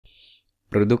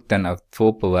produkten av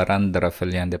två på varandra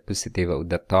följande positiva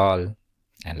udda tal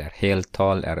eller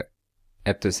heltal är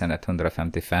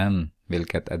 1155,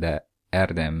 vilket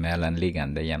är det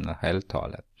mellanliggande jämna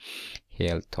heltalet.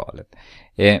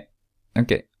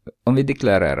 Okej. Om vi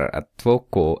deklarerar att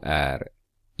 2k är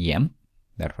jämn,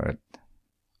 därför att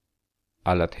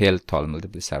alla heltal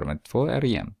multiplicerat med 2 är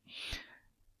jämn.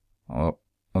 Och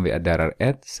om vi adderar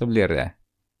 1 så blir det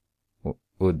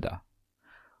udda.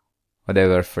 Och det är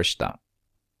vår första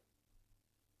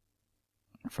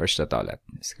talet.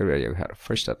 Skriver jag här,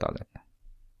 första talet.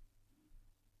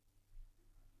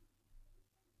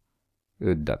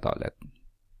 Udda talet.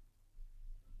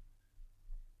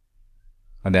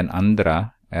 Och den andra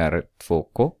är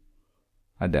 2k.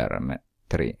 Adderar med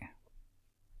 3.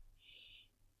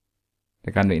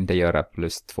 Det kan du inte göra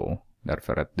plus 2.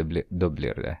 Därför att då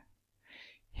blir det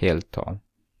heltal.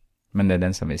 Men det är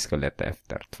den som vi ska leta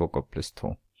efter. 2k plus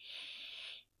 2.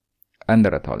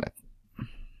 Andra talet.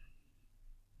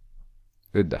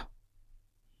 Udda.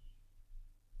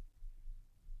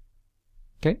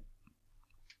 Okej.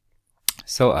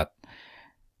 Så att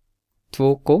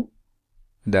 2k.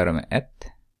 Där med 1.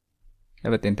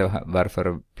 Jag vet inte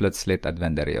varför plötsligt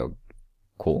använder jag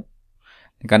k.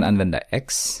 Ni kan använda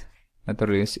x.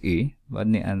 Naturligtvis y. Vad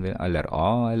ni använder. Eller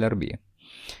a eller b.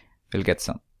 Vilket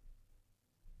som.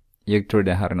 Jag tror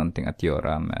det har någonting att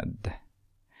göra med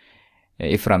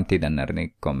i framtiden när ni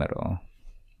kommer att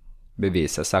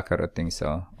bevisa saker och ting,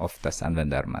 så oftast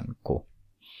använder man k.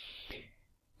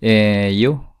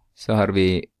 Så har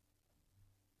vi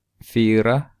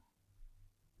 4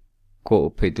 k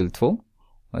upphöjt till 2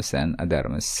 och sen adderar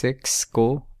med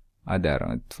 6k, adderar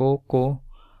med 2k,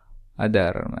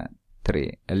 adderar med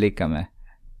 3 är lika med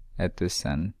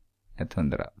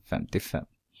 1155.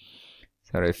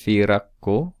 Så har vi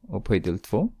 4k upphöjt till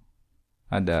 2,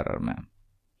 adderar med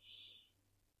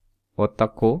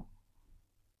 8k.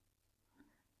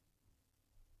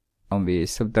 Om vi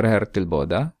subtraherar till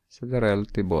båda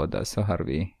så har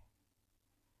vi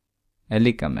är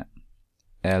lika med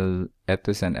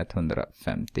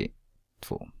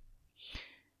 1152.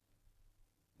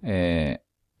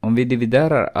 Om vi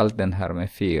dividerar allt den här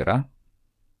med 4.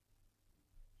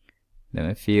 Det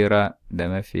med 4, det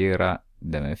med 4,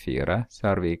 det med 4. Så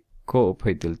har vi k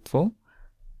upphöjt till 2.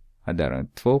 Och där är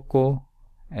 2k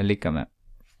är lika med.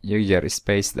 Jag ger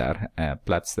space där,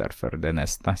 plats där för det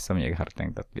nästa som jag har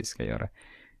tänkt att vi ska göra.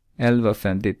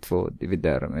 1152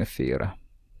 dividerar med 4.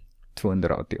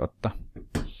 288.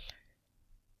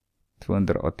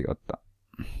 288.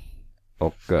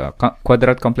 Och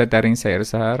kvadratkomplettering säger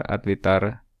så här att vi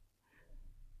tar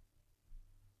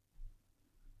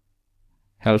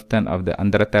hälften av den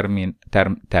andra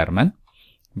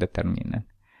terminen.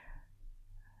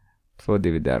 2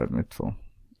 dividerat med 2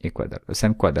 i kvadrat. Och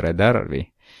sen kvadraterar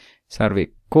vi. Så har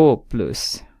vi k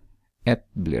plus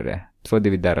 1 blir det. 2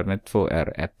 dividerat med 2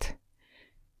 är 1.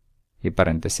 I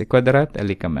parentes kvadrat är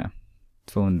lika med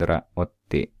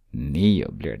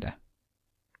 289 blir det.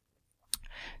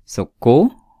 Så k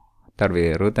tar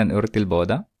vi roten ur till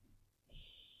båda.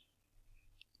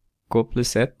 K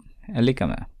plus 1 är lika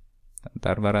med. De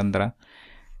tar varandra.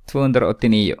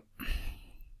 289.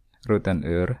 Roten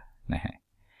ur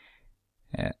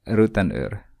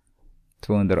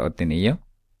 289.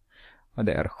 Och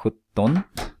det är 17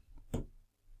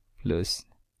 plus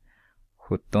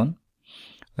 17.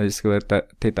 Och vi ska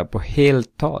titta på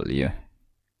heltal ju.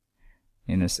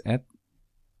 Minus 1.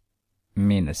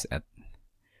 Minus 1.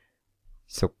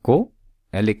 Så k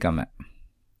är lika med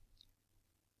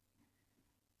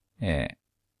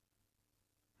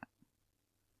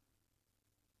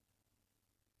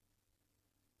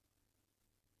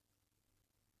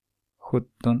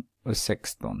 17 och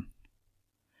 16.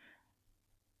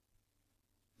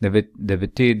 Det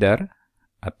betyder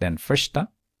att den första,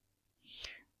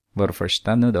 vår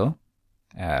första nu då,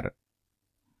 är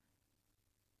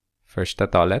första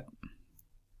talet.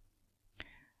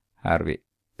 Här har vi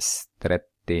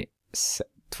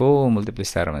 32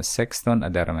 multiplicerar med 16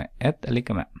 och där med 1 är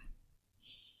lika med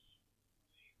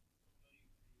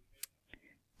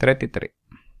 33.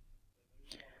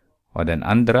 Och den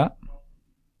andra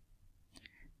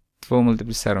 2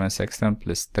 multiplicerar med 16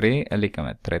 plus 3 är lika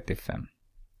med 35.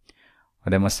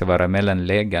 Och det måste vara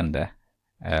mellanläggande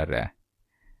är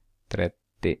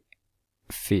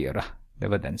 34. Det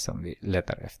var den som vi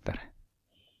letar efter.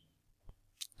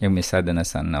 Jag missade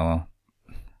nästan och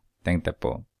tänkte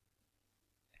på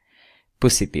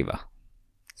positiva.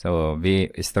 Så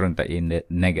vi struntar in det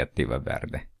negativa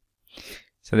värde.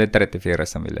 Så det är 34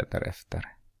 som vi letar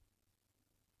efter.